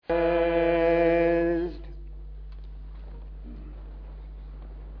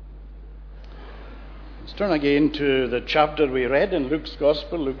Let's turn again to the chapter we read in Luke's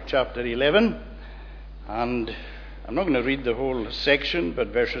Gospel, Luke chapter 11. And I'm not going to read the whole section,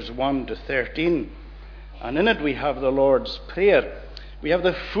 but verses 1 to 13. And in it we have the Lord's Prayer. We have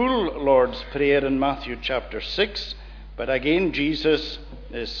the full Lord's Prayer in Matthew chapter 6. But again, Jesus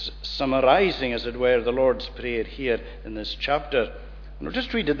is summarizing, as it were, the Lord's Prayer here in this chapter. And I'll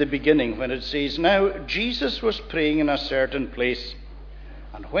just read at the beginning when it says, "Now Jesus was praying in a certain place,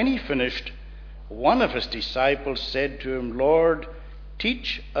 and when he finished, one of his disciples said to him, 'Lord,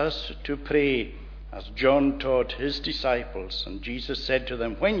 teach us to pray, as John taught his disciples.' And Jesus said to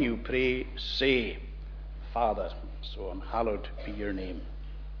them, 'When you pray, say, Father,' so on, 'hallowed be your name.'"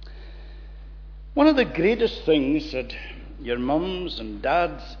 One of the greatest things that your mums and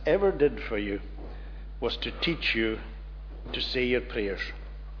dads ever did for you was to teach you to say your prayers.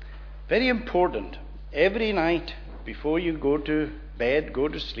 Very important. Every night before you go to bed, go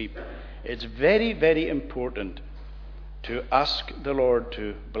to sleep, it's very, very important to ask the Lord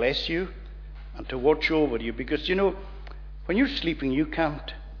to bless you and to watch over you. Because, when you're sleeping, you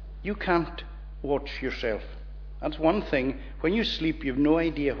can't watch yourself. That's one thing. When you sleep, you've no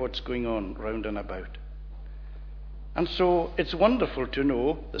idea what's going on round and about. And so it's wonderful to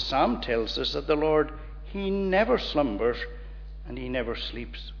know, the Psalm tells us that the Lord, he never slumbers and he never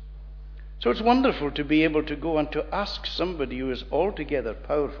sleeps. So it's wonderful to be able to go and to ask somebody who is altogether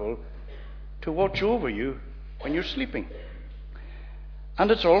powerful to watch over you when you're sleeping. And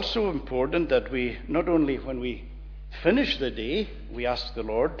it's also important that we, not only when we finish the day, we ask the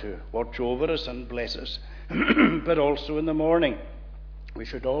Lord to watch over us and bless us, but also in the morning. We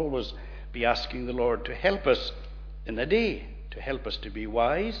should always be asking the Lord to help us in the day, to help us to be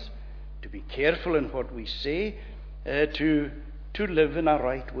wise, to be careful in what we say, to live in a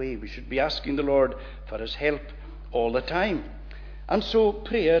right way. We should be asking the Lord for his help all the time. And so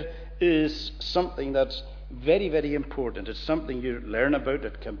prayer is something that's very, very important. It's something you learn about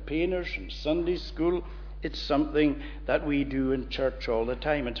at campaigners and Sunday school. It's something that we do in church all the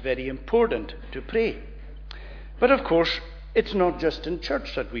time. It's very important to pray. But of course, it's not just in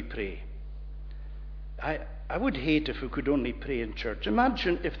church that we pray. I would hate if we could only pray in church.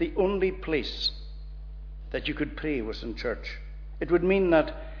 Imagine if the only place that you could pray was in church. It would mean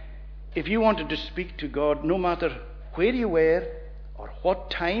that if you wanted to speak to God, no matter where you were or what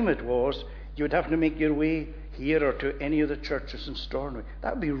time it was, you would have to make your way here or to any of the churches in Stornoway.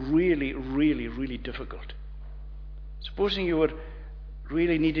 That would be really, really, really difficult. Supposing you were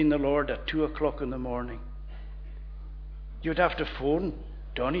really needing the Lord at 2 o'clock in the morning. You'd have to phone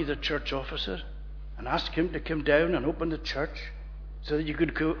Donny, the church officer, and ask him to come down and open the church so that you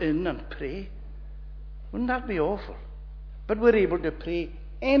could go in and pray. Wouldn't that be awful? But we're able to pray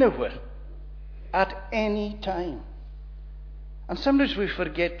anywhere, at any time. And sometimes we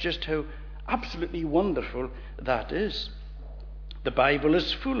forget just how absolutely wonderful that is. The Bible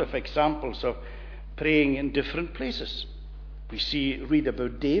is full of examples of praying in different places. We read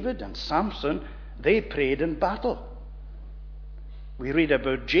about David and Samson. They prayed in battle. We read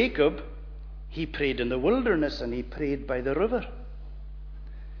about Jacob. He prayed in the wilderness and he prayed by the river.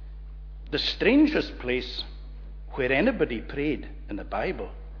 The strangest place where anybody prayed in the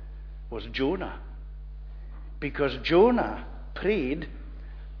Bible was Jonah. Because Jonah prayed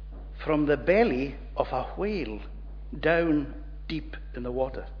from the belly of a whale down deep in the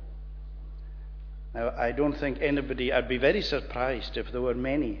water. Now, I don't think I'd be very surprised if there were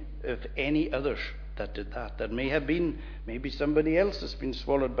any others that did that. There may have been, maybe somebody else has been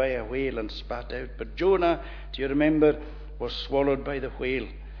swallowed by a whale and spat out. But Jonah, do you remember, was swallowed by the whale.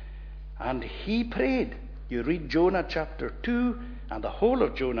 And he prayed. You read Jonah chapter 2, and the whole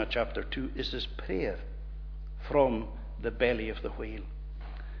of Jonah chapter 2 is his prayer from the belly of the whale.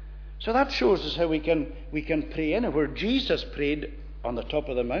 So that shows us how we can pray anywhere. Jesus prayed on the top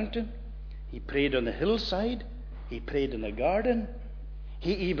of the mountain. He prayed on the hillside. He prayed in the garden.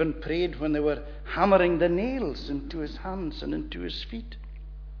 He even prayed when they were hammering the nails into his hands and into his feet.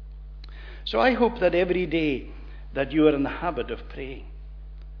 So I hope that every day that you are in the habit of praying.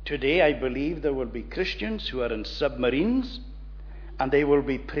 Today I believe there will be Christians who are in submarines, and they will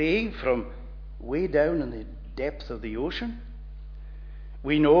be praying from way down in the depth of the ocean.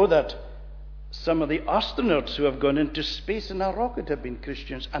 We know that some of the astronauts who have gone into space in a rocket have been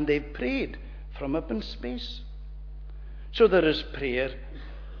Christians, and they've prayed from up in space. So there is prayer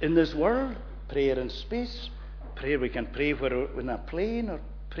in this world, prayer in space, prayer we can pray in a plane or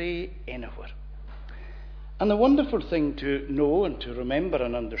pray anywhere. And the wonderful thing to know and to remember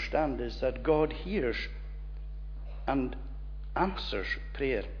and understand is that God hears and answers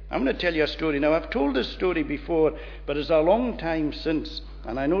prayer. I'm going to tell you a story. Now, I've told this story before, but it's a long time since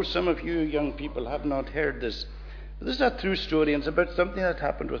And I know some of you young people have not heard this. But this is a true story, and it's about something that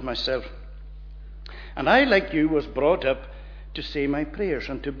happened with myself. And I, like you, was brought up to say my prayers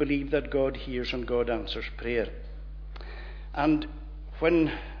and to believe that God hears and God answers prayer. And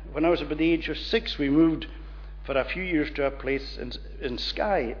when I was about the age of 6, we moved for a few years to a place in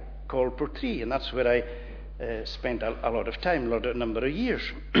Skye called Portree, and that's where I spent a lot of time, a number of years.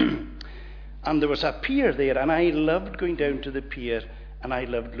 And there was a pier there, and I loved going down to the pier, and I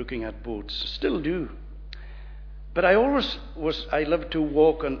loved looking at boats, still do. But I loved to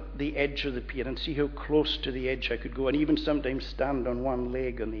walk on the edge of the pier and see how close to the edge I could go, and even sometimes stand on one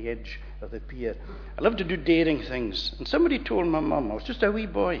leg on the edge of the pier. I loved to do daring things. And somebody told my mum, I was just a wee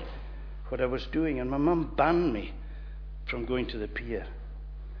boy, what I was doing, and my mum banned me from going to the pier.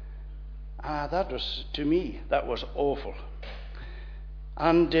 To me, that was awful.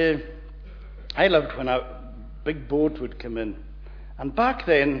 And I loved when a big boat would come in. And back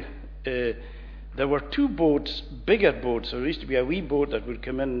then, there were 2 boats, bigger boats. There used to be a wee boat that would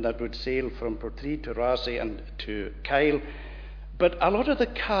come in that would sail from Portree to Raasay and to Kyle. But a lot of the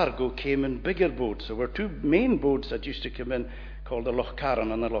cargo came in bigger boats. There were 2 main boats that used to come in called the Loch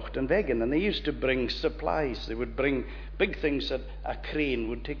Carron and the Loch Dunvegan. And they used to bring supplies. They would bring big things that a crane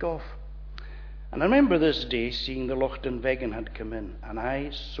would take off. And I remember this day seeing the Loch Dunvegan had come in. And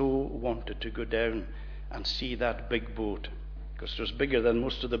I so wanted to go down and see that big boat, because it was bigger than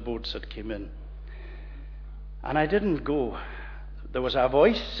most of the boats that came in. And I didn't go. There was a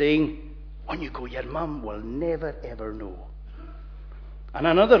voice saying, when you go, your mum will never ever know. And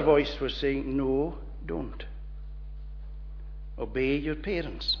another voice was saying, no, don't. Obey your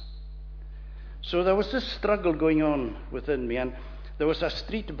parents. So there was this struggle going on within me, and there was a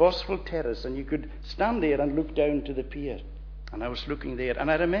street, Boswell Terrace, and you could stand there and look down to the pier. And I was looking there,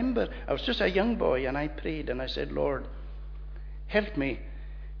 and I remember I was just a young boy, and I prayed, and I said, Lord, help me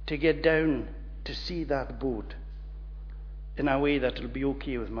to get down to see that boat in a way that will be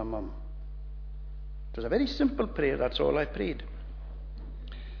okay with my mum. It was a very simple prayer. That's all I prayed.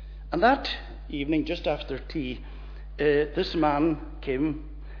 And that evening, just after tea, this man came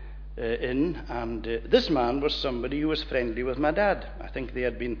in, and this man was somebody who was friendly with my dad. I think they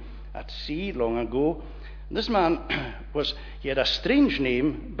had been at sea long ago. This man he had a strange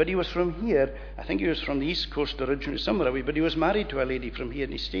name, but he was from here. I think he was from the East Coast originally, somewhere away, but he was married to a lady from here,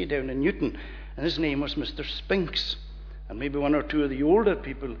 and he stayed down in Newton, and his name was Mr. Spinks. And maybe 1 or 2 of the older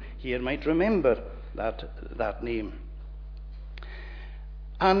people here might remember that name.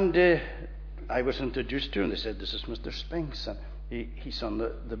 And I was introduced to him, and they said, this is Mr. Spinks, and he's on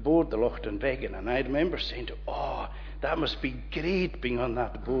the boat, the Loch Dunvegan. And I remember saying to him, oh, that must be great being on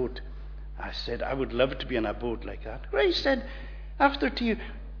that boat. I said, I would love to be on a boat like that. Well, he said, after tea,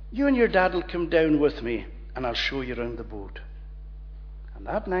 you and your dad will come down with me, and I'll show you around the boat. And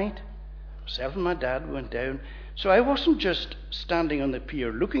that night, myself and my dad went down. So I wasn't just standing on the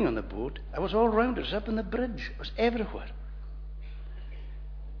pier looking on the boat. I was all round it. It was up on the bridge. It was everywhere.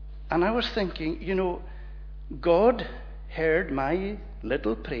 And I was thinking, God heard my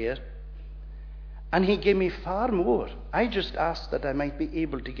little prayer, and he gave me far more. I just asked that I might be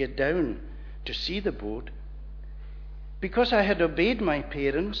able to get down to see the boat. Because I had obeyed my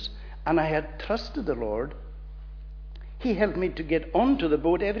parents and I had trusted the Lord, he helped me to get onto the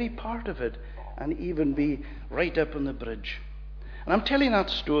boat, every part of it, and even be right up on the bridge. And I'm telling that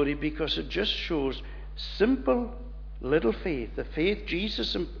story because it just shows simple little faith, the faith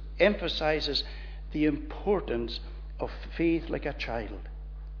Jesus emphasizes the importance of faith like a child.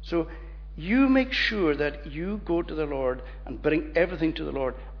 So you make sure that you go to the Lord and bring everything to the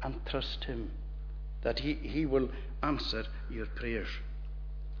Lord and trust him, that he will answer your prayers.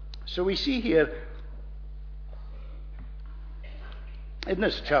 So we see here in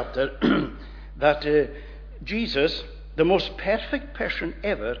this chapter that Jesus, the most perfect person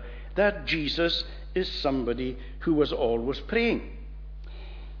ever, that Jesus is somebody who was always praying.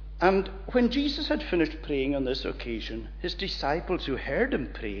 And when Jesus had finished praying on this occasion, his disciples who heard him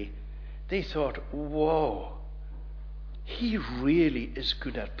pray, they thought, whoa, he really is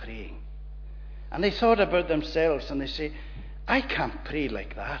good at praying. And they thought about themselves, and they say, I can't pray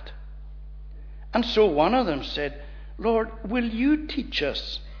like that. And so one of them said, Lord, will you teach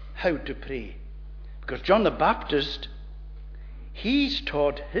us how to pray? Because John the Baptist, he's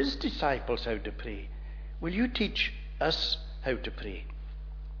taught his disciples how to pray. Will you teach us how to pray?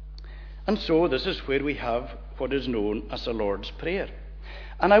 And so this is where we have what is known as the Lord's Prayer.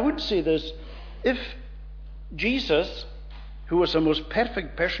 And I would say this, if Jesus, who was the most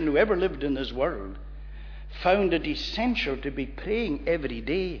perfect person who ever lived in this world, found it essential to be praying every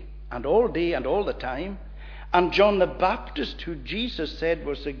day and all the time, And John the Baptist, who Jesus said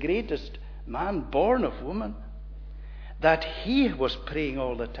was the greatest man born of woman, that he was praying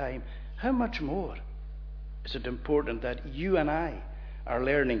all the time, how much more is it important that you and I are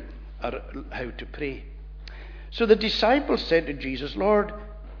learning how to pray? So the disciples said to Jesus, Lord,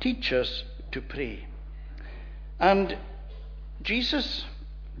 teach us to pray. And Jesus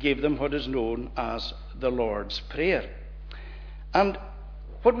gave them what is known as the Lord's Prayer. And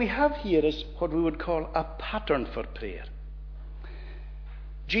what we have here is what we would call a pattern for prayer.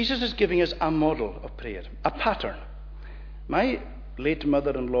 Jesus is giving us a model of prayer, a pattern. My late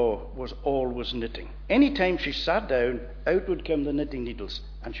mother-in-law was always knitting. Any time she sat down, out would come the knitting needles,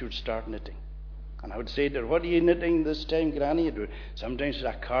 and she would start knitting. And I would say to her, what are you knitting this time, Granny? Sometimes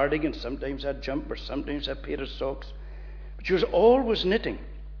a cardigan, sometimes a jumper, sometimes a pair of socks. But she was always knitting.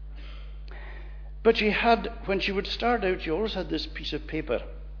 But she had, when she would start out, she always had this piece of paper,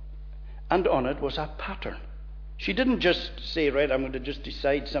 and on it was a pattern. She didn't just say, right, I'm going to just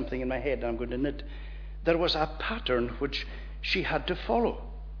decide something in my head and I'm going to knit. There was a pattern which she had to follow.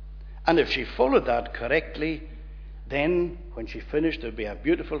 And if she followed that correctly, then when she finished, there'd be a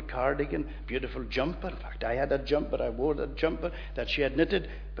beautiful cardigan, beautiful jumper. In fact, I had a jumper, I wore that jumper that she had knitted,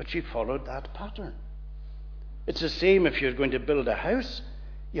 but she followed that pattern. It's the same if you're going to build a house.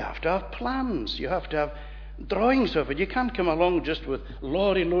 You have to have plans. You have to have drawings of it. You can't come along just with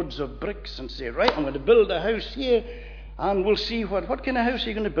lorry loads of bricks and say, right, I'm going to build a house here, and we'll see what kind of house are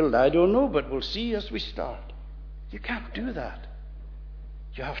you going to build? I don't know, but we'll see as we start. You can't do that.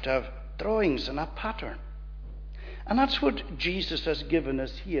 You have to have drawings and a pattern. And that's what Jesus has given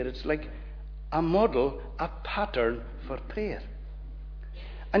us here. It's like a model, a pattern for prayer.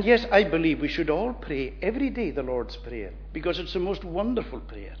 And yes, I believe we should all pray every day the Lord's Prayer, because it's the most wonderful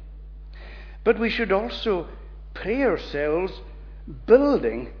prayer. But we should also pray ourselves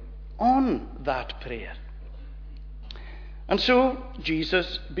building on that prayer. And so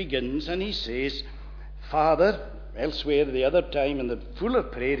Jesus begins and he says, Father, elsewhere the other time in the fuller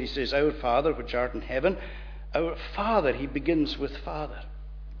prayer he says, Our Father which art in heaven. Our Father, he begins with Father.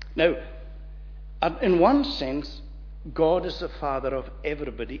 Now, in one sense, God is the Father of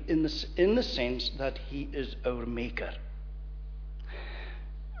everybody in the sense that he is our Maker.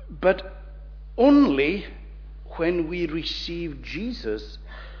 But only when we receive Jesus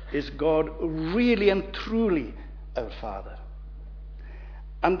is God really and truly our Father.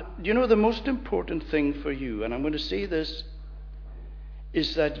 And you know, the most important thing for you, and I'm going to say this,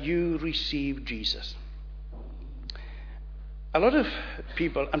 is that you receive Jesus. A lot of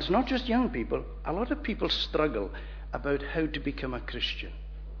people, and it's not just young people, a lot of people struggle about how to become a Christian.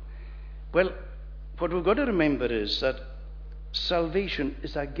 Well, what we've got to remember is that salvation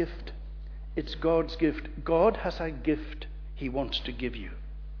is a gift. It's God's gift. God has a gift he wants to give you.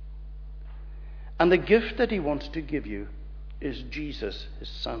 And the gift that he wants to give you is Jesus, his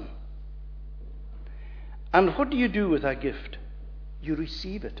Son. And what do you do with that gift? You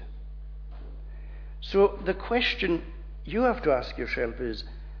receive it. So the question you have to ask yourself is,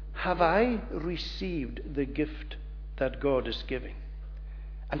 have I received the gift that God is giving?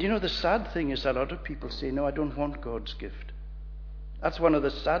 And you know, the sad thing is a lot of people say, no, I don't want God's gift. That's one of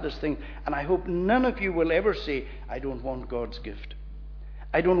the saddest things. And I hope none of you will ever say, I don't want God's gift.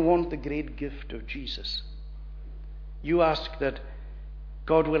 I don't want the great gift of Jesus. You ask that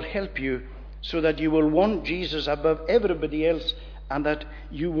God will help you so that you will want Jesus above everybody else, and that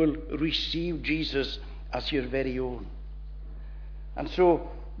you will receive Jesus as your very own. And so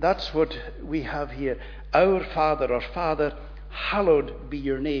that's what we have here. Our Father, or Father, hallowed be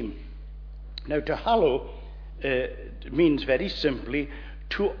your name. Now, to hallow means very simply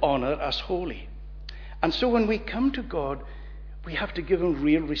to honor as holy. And so when we come to God, we have to give him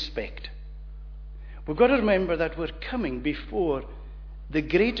real respect. We've got to remember that we're coming before the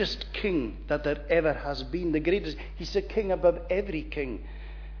greatest king that there ever has been. The greatest. He's the king above every king.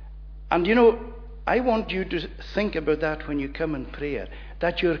 And you know, I want you to think about that when you come in prayer,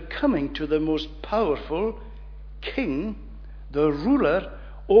 that you're coming to the most powerful king, the ruler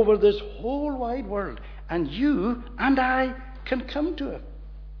over this whole wide world. And you and I can come to him.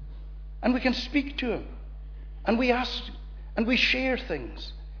 And we can speak to him. And we ask, and we share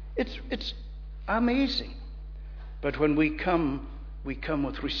things. It's amazing. But when we come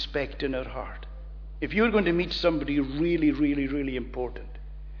with respect in our heart. If you're going to meet somebody really, really, really important,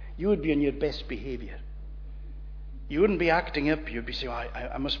 you would be on your best behavior. You wouldn't be acting up. You'd be saying,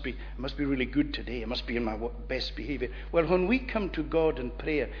 I must be really good today. I must be in my best behavior. Well, when we come to God in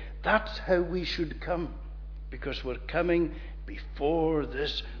prayer, that's how we should come. Because we're coming before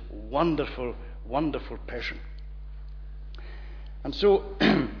this wonderful, wonderful person. And so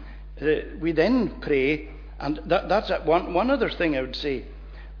we then pray, And that's one other thing I would say.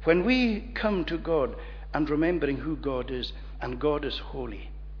 When we come to God and remembering who God is, and God is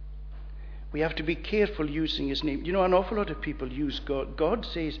holy, we have to be careful using his name. You know, an awful lot of people use God. God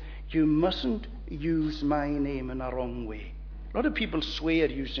says, you mustn't use my name in a wrong way. A lot of people swear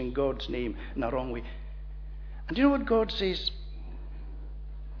using God's name in a wrong way. And you know what God says?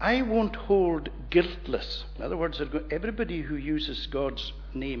 I won't hold guiltless. In other words, everybody who uses God's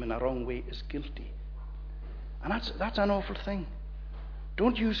name in a wrong way is guilty. And that's an awful thing.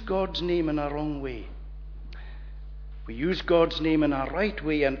 Don't use God's name in a wrong way. We use God's name in a right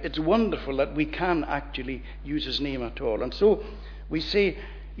way, and it's wonderful that we can actually use his name at all. And so we say,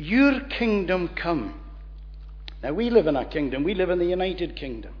 your kingdom come. Now, we live in a kingdom. We live in the United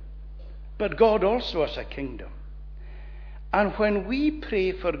Kingdom. But God also has a kingdom. And when we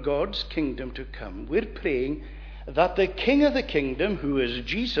pray for God's kingdom to come, we're praying that the King of the kingdom, who is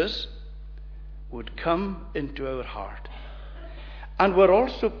Jesus, would come into our heart. And we're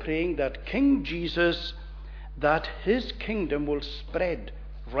also praying that King Jesus, that his kingdom will spread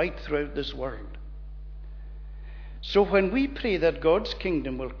right throughout this world. So when we pray that God's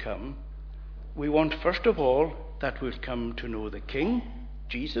kingdom will come, we want first of all that we'll come to know the King,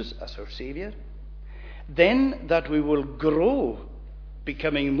 Jesus, as our Saviour. Then that we will grow,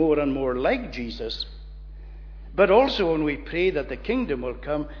 becoming more and more like Jesus. But also when we pray that the kingdom will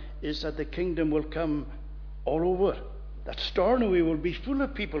come, is that the kingdom will come all over. That Stornoway will be full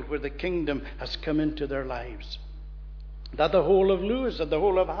of people where the kingdom has come into their lives. That the whole of Lewis, and the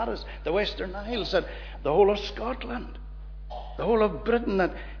whole of Harris, the Western Isles, and the whole of Scotland, the whole of Britain,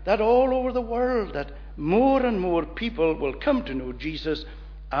 that all over the world, that more and more people will come to know Jesus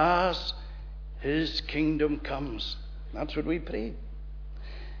as his kingdom comes. That's what we pray.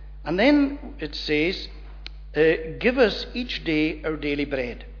 And then it says, give us each day our daily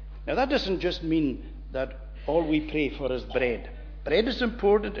bread. Now that doesn't just mean that all we pray for is bread. Bread is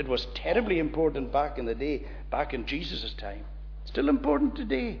important. It was terribly important back in the day, back in Jesus' time. Still important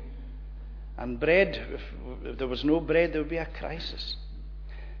today. And bread, if there was no bread, there would be a crisis.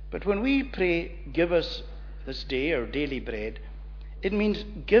 But when we pray, give us this day our daily bread, it means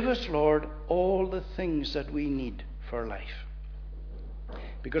give us, Lord, all the things that we need for life.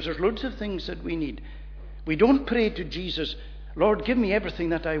 Because there's loads of things that we need. We don't pray to Jesus, Lord, give me everything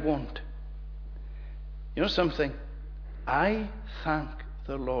that I want. You know something? I thank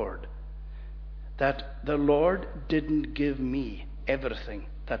the Lord that the Lord didn't give me everything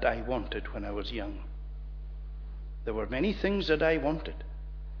that I wanted when I was young. There were many things that I wanted,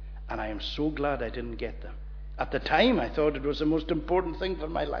 and I am so glad I didn't get them. At the time, I thought it was the most important thing for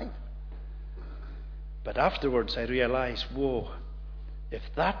my life. But afterwards, I realized, whoa, if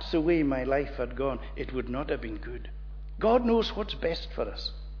that's the way my life had gone, it would not have been good. God knows what's best for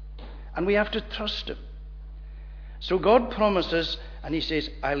us, and we have to trust him. So God promises, and he says,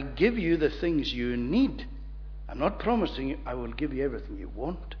 I'll give you the things you need. I'm not promising you I will give you everything you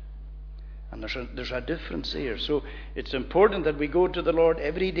want. And there's a difference there. So it's important that we go to the Lord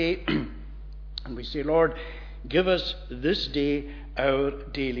every day and we say, Lord, give us this day our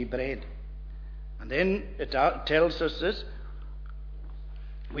daily bread. And then it tells us this.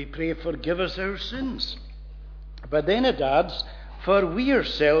 We pray, forgive us our sins. But then it adds, for we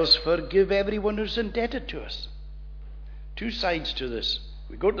ourselves forgive everyone who's indebted to us. Two sides to this.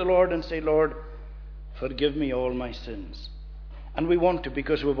 We go to the Lord and say, Lord, forgive me all my sins. And we want to,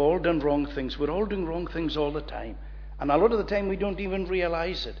 because we've all done wrong things. We're all doing wrong things all the time. And a lot of the time we don't even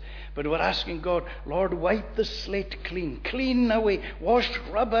realize it. But we're asking God, Lord, wipe the slate clean. Clean away.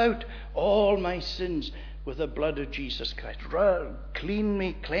 Rub out all my sins with the blood of Jesus Christ. Clean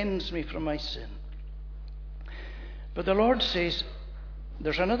me, cleanse me from my sin. But the Lord says,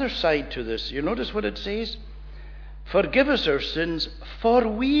 there's another side to this. You notice what it says? Forgive us our sins, for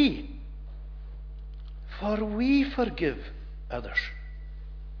we forgive others.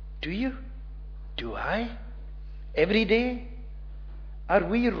 Do you? Do I? Every day? Are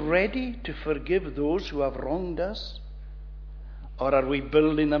we ready to forgive those who have wronged us? Or are we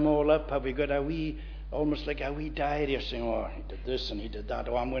building them all up? Have we got almost like a wee diary saying, oh, he did this and he did that.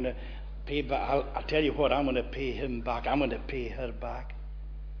 Oh, I'm going to pay back. I'll tell you what, I'm going to pay him back. I'm going to pay her back.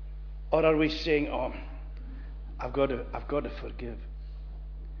 Or are we saying, oh, I've got to forgive?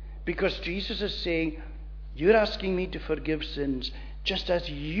 Because Jesus is saying, you're asking me to forgive sins just as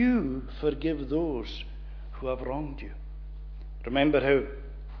you forgive those who have wronged you. Remember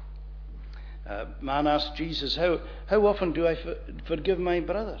how a man asked Jesus, how often do I forgive my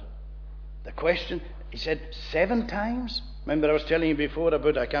brother? The question, he said, 7 times. Remember I was telling you before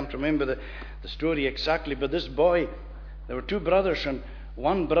about, I can't remember the story exactly, but this boy, there were 2 brothers, and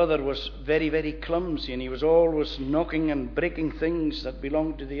one brother was very, very clumsy, and he was always knocking and breaking things that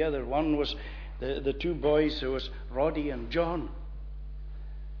belonged to the other. One was the two boys, who was Roddy and John.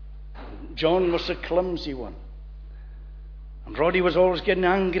 John was the clumsy one. And Roddy was always getting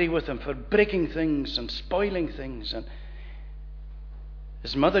angry with him for breaking things and spoiling things. And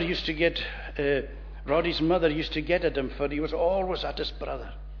his mother used to get, Roddy's mother used to get at him, for he was always at his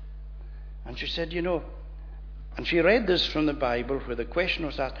brother. And she said, and she read this from the Bible, where the question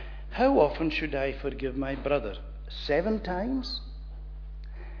was asked, how often should I forgive my brother? 7 times?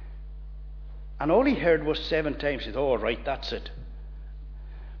 And all he heard was 7 times. He said, oh, right, that's it.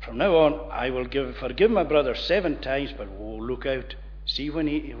 From now on, I will forgive my brother 7 times, but oh, look out. See, when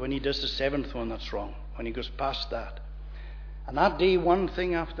he does the 7th one, that's wrong. When he goes past that. And that day, one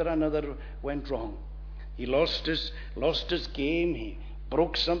thing after another went wrong. He lost his game. He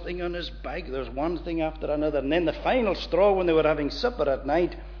broke something on his bike. There was one thing after another. And then the final straw, when they were having supper at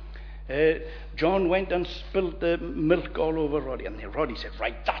night, John went and spilled the milk all over Roddy. And Roddy said,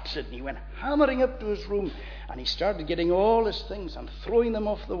 right, that's it. And he went hammering up to his room. And he started getting all his things and throwing them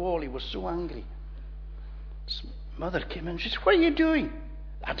off the wall. He was so angry. His mother came in. She said, what are you doing?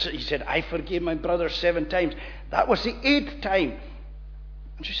 That's it. He said, I forgave my brother 7 times. That was the 8th time.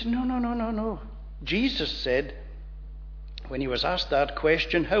 And she said, no. Jesus said, when he was asked that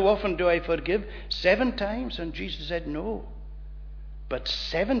question, how often do I forgive? 7 times? And Jesus said, no, but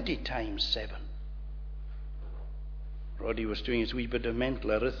 70 times 7. Roddy was doing his wee bit of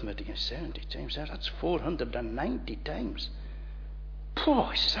mental arithmetic, and 70 times, that's 490 times.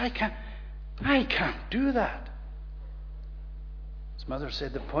 Poor, he says, I can't do that. His mother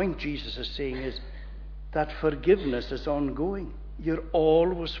said, the point Jesus is saying is that forgiveness is ongoing. You're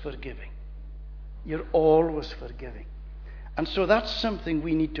always forgiving. You're always forgiving. And so that's something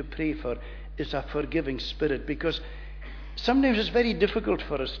we need to pray for, is a forgiving spirit, because sometimes it's very difficult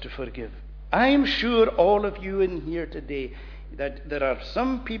for us to forgive. I am sure all of you in here today, that there are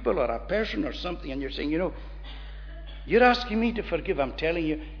some people or a person or something, and you're saying, you're asking me to forgive. I'm telling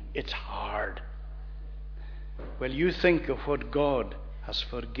you, it's hard. Well, you think of what God has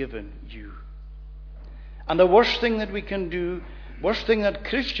forgiven you. And the worst thing that we can do, worst thing that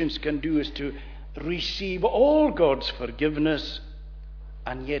Christians can do, is to receive all God's forgiveness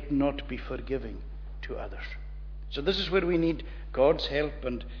and yet not be forgiving to others. So this is where we need God's help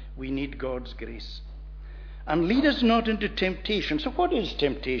and we need God's grace. And lead us not into temptation. So what is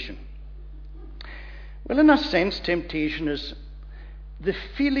temptation? Well, in a sense, temptation is the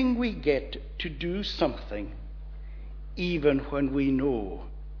feeling we get to do something even when we know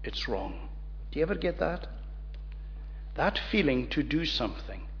it's wrong. Do you ever get that? That feeling to do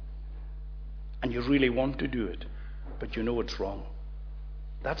something and you really want to do it, but you know it's wrong.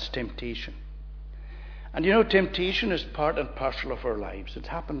 That's temptation. And temptation is part and parcel of our lives. It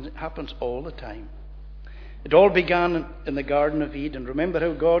happens all the time. It all began in the Garden of Eden. Remember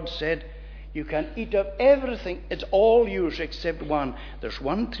how God said, you can eat of everything. It's all yours except one. There's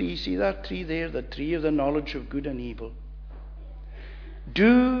one tree. See that tree there? The tree of the knowledge of good and evil.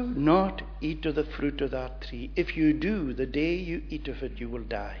 Do not eat of the fruit of that tree. If you do, the day you eat of it, you will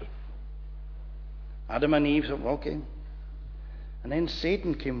die. Adam and Eve said, okay. And then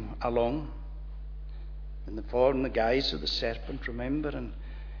Satan came along in the form and the guise of the serpent, remember? And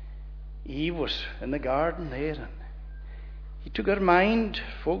Eve was in the garden there, and he took her mind,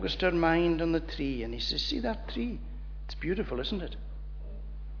 focused her mind on the tree, and he says, see that tree? It's beautiful, isn't it?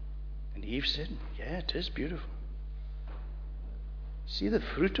 And Eve said, yeah, it is beautiful. See the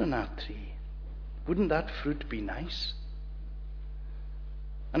fruit on that tree. Wouldn't that fruit be nice?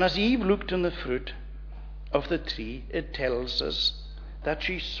 And as Eve looked on the fruit of the tree, it tells us that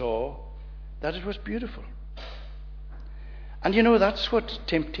she saw that it was beautiful. And that's what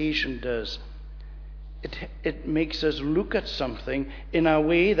temptation does. It makes us look at something in a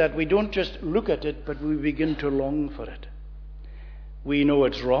way that we don't just look at it, but we begin to long for it. We know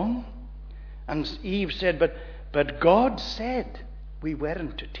it's wrong. And Eve said, but God said we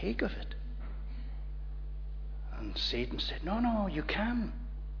weren't to take of it. And Satan said, no, you can.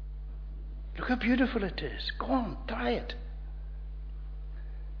 Look how beautiful it is. Go on, try it.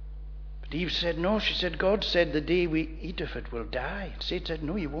 But Eve said, no. She said, God said the day we eat of it we'll die. And Satan said,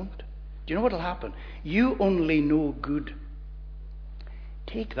 no, you won't. Do you know what will happen? You only know good.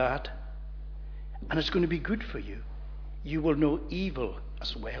 Take that, and it's going to be good for you. You will know evil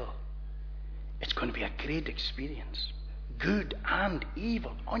as well. It's going to be a great experience. Good and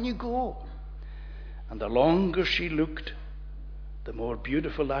evil. On you go. And the longer she looked, the more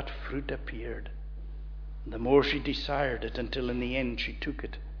beautiful that fruit appeared. And the more she desired it, until in the end she took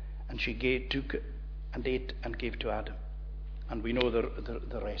it. And she took it and ate and gave to Adam. And we know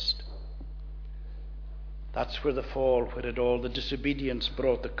the rest. That's where the fall, the disobedience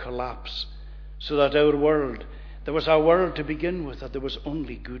brought the collapse. So that our world, there was a world to begin with, that there was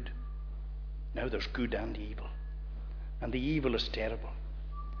only good. Now there's good and evil. And the evil is terrible.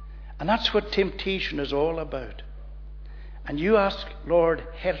 And that's what temptation is all about. And you ask, Lord,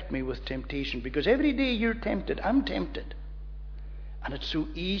 help me with temptation. Because every day you're tempted. I'm tempted. And it's so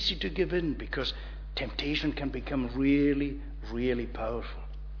easy to give in, because temptation can become really, really powerful.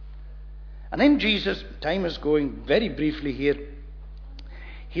 And then Jesus, time is going very briefly here.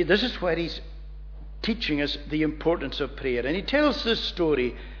 This is where he's teaching us the importance of prayer. And he tells this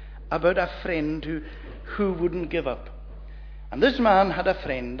story about a friend who wouldn't give up. And this man had a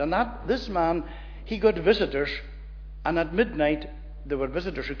friend, and this man, he got visitors, and at midnight there were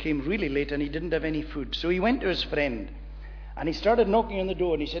visitors who came really late, and he didn't have any food. So he went to his friend, and he started knocking on the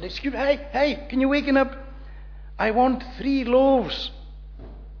door, and he said, "Excuse me, hey, can you waken up? I want 3 loaves."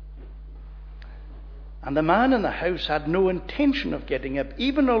 And the man in the house had no intention of getting up,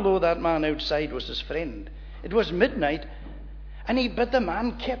 even although that man outside was his friend. It was midnight, but the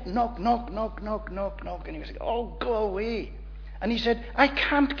man kept knock, and he was like, "Oh, go away." And he said, "I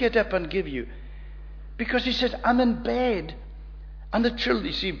can't get up and give you." Because he said, "I'm in bed." And the children,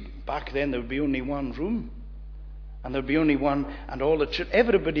 you see, back then there would be only one room. And there'd be only one, and all the children,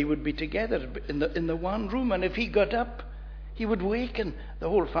 everybody would be together in the one room. And if he got up, he would waken the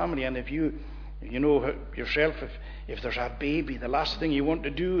whole family. And if you know yourself, if there's a baby, the last thing you want to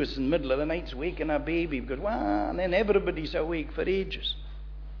do is in the middle of the night waken a baby, because and then everybody's awake for ages.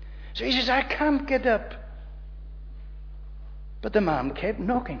 So he says, "I can't get up." But the man kept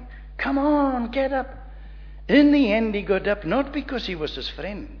knocking. "Come on, get up." In the end, he got up, not because he was his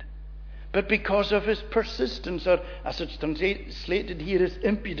friend, but because of his persistence, or as it's translated here, his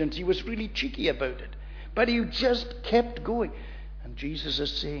impudence. He was really cheeky about it. But he just kept going. And Jesus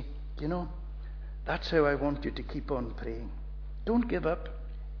is saying, that's how I want you to keep on praying. Don't give up.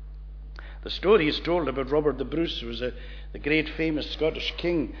 The story is told about Robert the Bruce, who was the great famous Scottish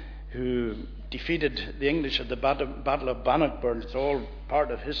king who defeated the English at the Battle of Bannockburn. It's all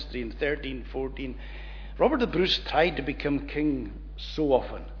part of history in 1314. Robert the Bruce tried to become king so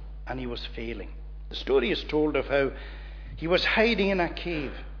often, and he was failing. The story is told of how he was hiding in a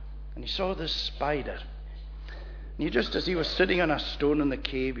cave, and he saw this spider. And just as he was sitting on a stone in the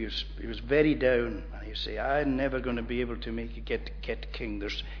cave, he was very down, and he said, "I'm never going to be able to get king.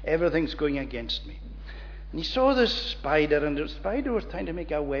 Everything's going against me." And he saw this spider, and the spider was trying to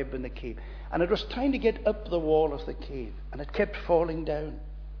make a web in the cave. And it was trying to get up the wall of the cave, and it kept falling down.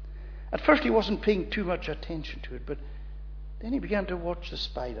 At first he wasn't paying too much attention to it, but then he began to watch the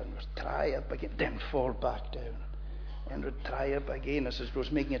spider, and it would try up again, then fall back down. And it would try up again as it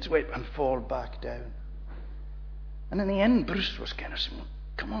was making its web, and fall back down. And in the end, Bruce was kind of saying,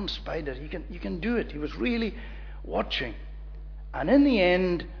 "Come on, spider, you can do it." He was really watching. And in the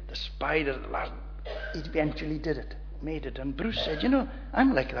end, the spider, he eventually did it, made it. And Bruce said,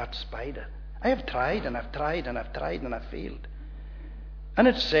 "I'm like that spider. I have tried, and I've tried, and I've tried, and I've failed." And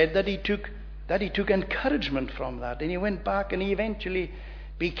it's said that he took encouragement from that, and he went back, and he eventually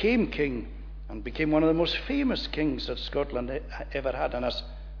became king, and became one of the most famous kings that Scotland ever had. And as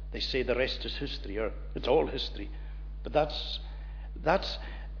they say, the rest is history, or it's all history. But that's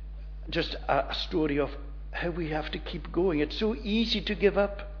just a story of how we have to keep going. It's so easy to give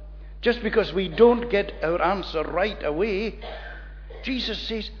up. Just because we don't get our answer right away, Jesus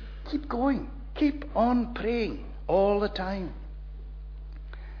says, keep going. Keep on praying all the time.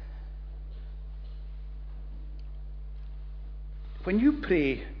 When you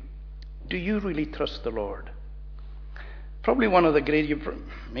pray, do you really trust the Lord? Probably one of the great,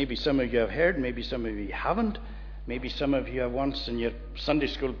 maybe some of you have heard, maybe some of you haven't. Maybe some of you have once in your Sunday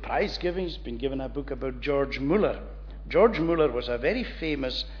school prize givings been given a book about George Muller. George Muller was a very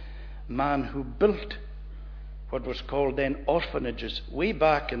famous man who built what was called then orphanages. Way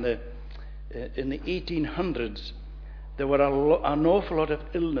back in the 1800s, there were an awful lot of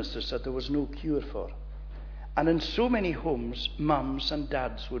illnesses that there was no cure for. And in so many homes, mums and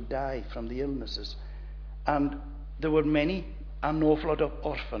dads would die from the illnesses. And there were an awful lot of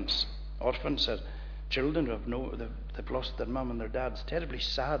orphans. Orphans are children who they've lost their mum and their dad. It's terribly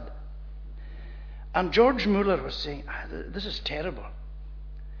sad. And George Muller was saying, this is terrible.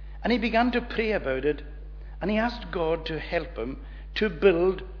 And he began to pray about it, and he asked God to help him to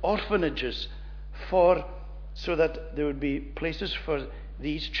build orphanages so that there would be places for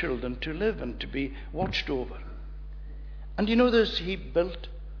these children to live and to be watched over. And you know this, he built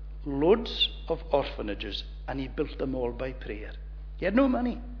loads of orphanages, and he built them all by prayer. He had no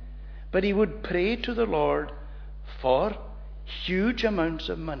money, but he would pray to the Lord for huge amounts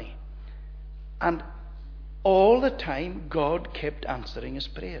of money. And all the time, God kept answering his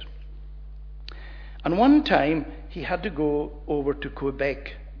prayer. And one time, he had to go over to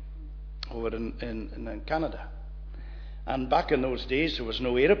Quebec, over in Canada. And back in those days, there was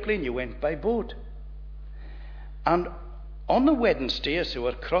no aeroplane, you went by boat. And on the Wednesday, as they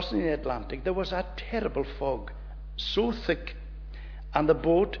were crossing the Atlantic, there was a terrible fog, so thick, and the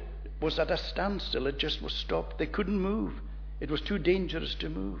boat was at a standstill. It just was stopped. They couldn't move. It was too dangerous to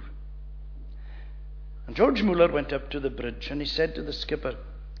move. And George Muller went up to the bridge and he said to the skipper,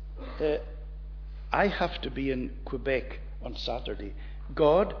 I have to be in Quebec on Saturday.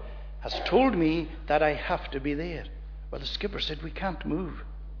 God has told me that I have to be there. Well, the skipper said, we can't move.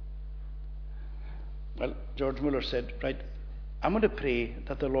 Well, George Muller said, right, I'm going to pray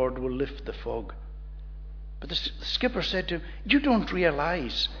that the Lord will lift the fog. But the skipper said to him, you don't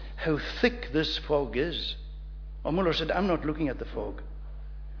realize how thick this fog is. Well, Muller said, I'm not looking at the fog.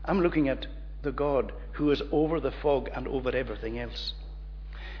 I'm looking at the God who is over the fog and over everything else.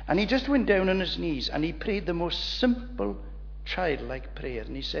 And he just went down on his knees and he prayed the most simple, childlike prayer.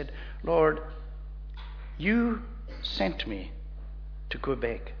 And he said, Lord, you sent me to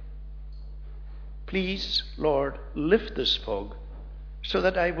Quebec. Please, Lord, lift this fog so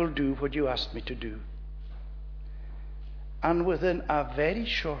that I will do what you asked me to do. And within a very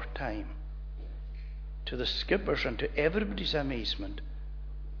short time, to the skipper's and to everybody's amazement,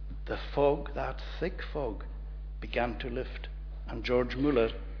 the fog, that thick fog, began to lift. And George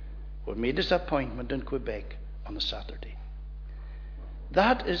Muller made his appointment in Quebec on the Saturday.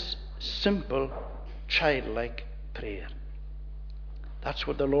 That is simple, childlike prayer. That's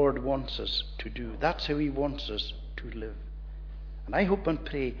what the Lord wants us to do. That's how he wants us to live. And I hope and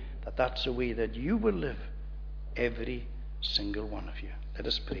pray that that's the way that you will live, every single one of you. Let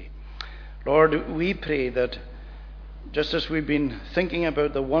us pray. Lord, we pray that just as we've been thinking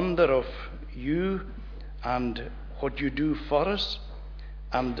about the wonder of you and what you do for us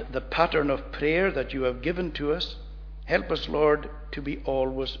and the pattern of prayer that you have given to us, help us, Lord, to be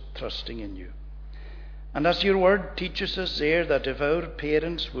always trusting in you. And as your word teaches us there, that if our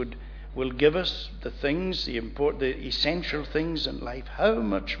parents will give us the things, the essential things in life, how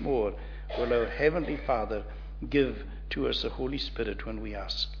much more will our Heavenly Father give to us the Holy Spirit when we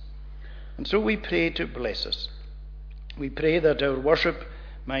ask? And so we pray to bless us. We pray that our worship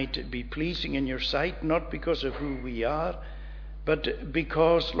might be pleasing in your sight, not because of who we are, but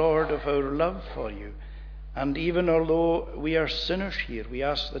because, Lord, of our love for you. And even although we are sinners here, we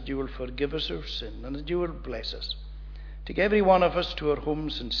ask that you will forgive us our sin and that you will bless us. Take every one of us to our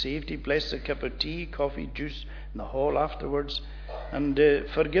homes in safety. Bless a cup of tea, coffee, juice in the hall afterwards. And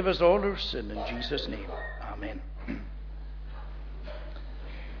forgive us all our sin in Jesus' name. Amen.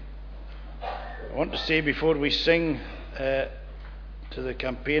 I want to say before we sing to the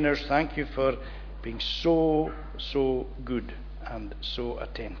campaigners, thank you for being so good and so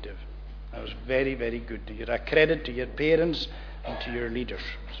attentive. That was very, very good. You're a credit to your parents and to your leaders.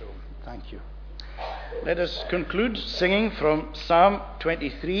 So, thank you. Let us conclude singing from Psalm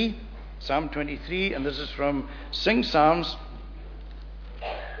 23. Psalm 23, and this is from Sing Psalms.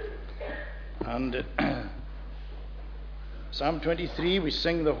 And Psalm 23, we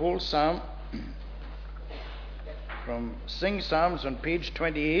sing the whole psalm. From Sing Psalms on page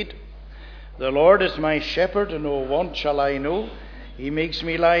 28. The Lord is my shepherd, and no want shall I know. He makes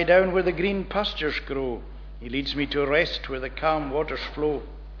me lie down where the green pastures grow. He leads me to rest where the calm waters flow.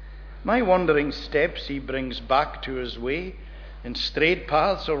 My wandering steps he brings back to his way, in straight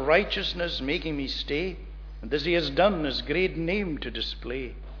paths of righteousness making me stay. And this he has done, his great name to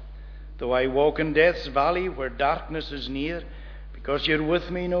display. Though I walk in death's valley where darkness is near, because you're with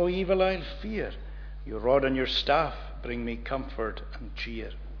me, no evil I'll fear. Your rod and your staff bring me comfort and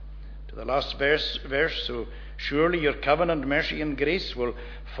cheer. To the last verse, so surely your covenant, mercy and grace will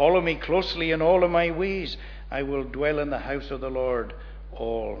follow me closely in all of my ways. I will dwell in the house of the Lord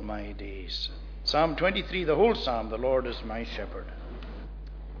all my days. Psalm 23, the whole psalm, the Lord is my shepherd.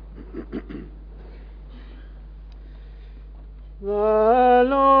 The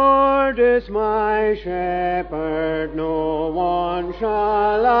Lord is my shepherd, no one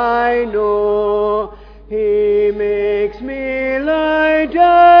shall I know. He makes me lie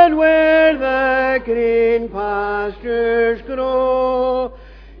down where the green pastures grow.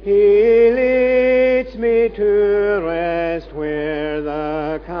 He leads me to rest where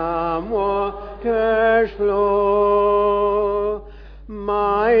the calm waters flow.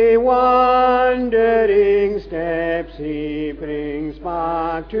 My wandering steps he brings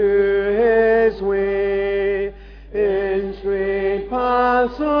back to his way, in straight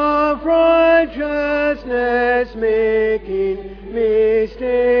paths of righteousness making this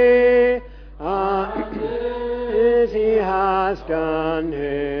day, as he has done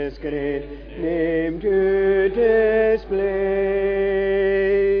his great name to display.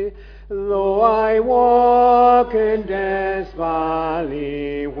 Though I walk in death's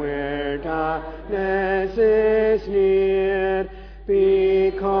valley where darkness is near,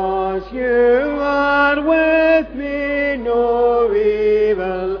 because you are with me, no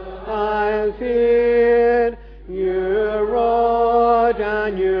evil I'll fear. Your rod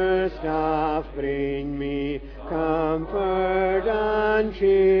and your staff bring me comfort and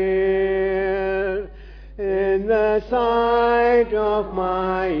cheer. In the sight of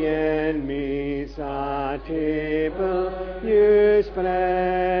my enemies a table you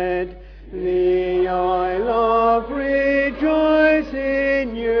spread, the oil of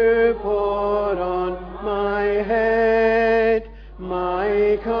rejoicing you pour on my head.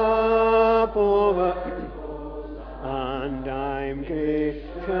 My cup over, and I'm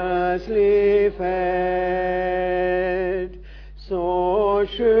graciously fed. So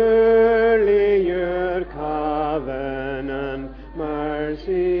surely your covenant,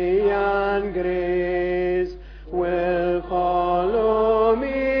 mercy and grace will follow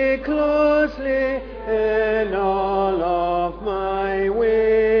me closely in all of my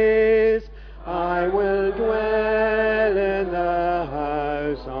ways. I will dwell in the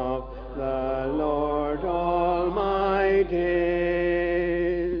house of the Lord all my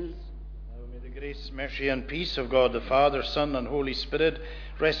days. Now may the grace, mercy, and peace of God the Father, Son, and Holy Spirit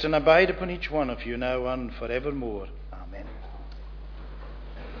rest and abide upon each one of you now and forevermore.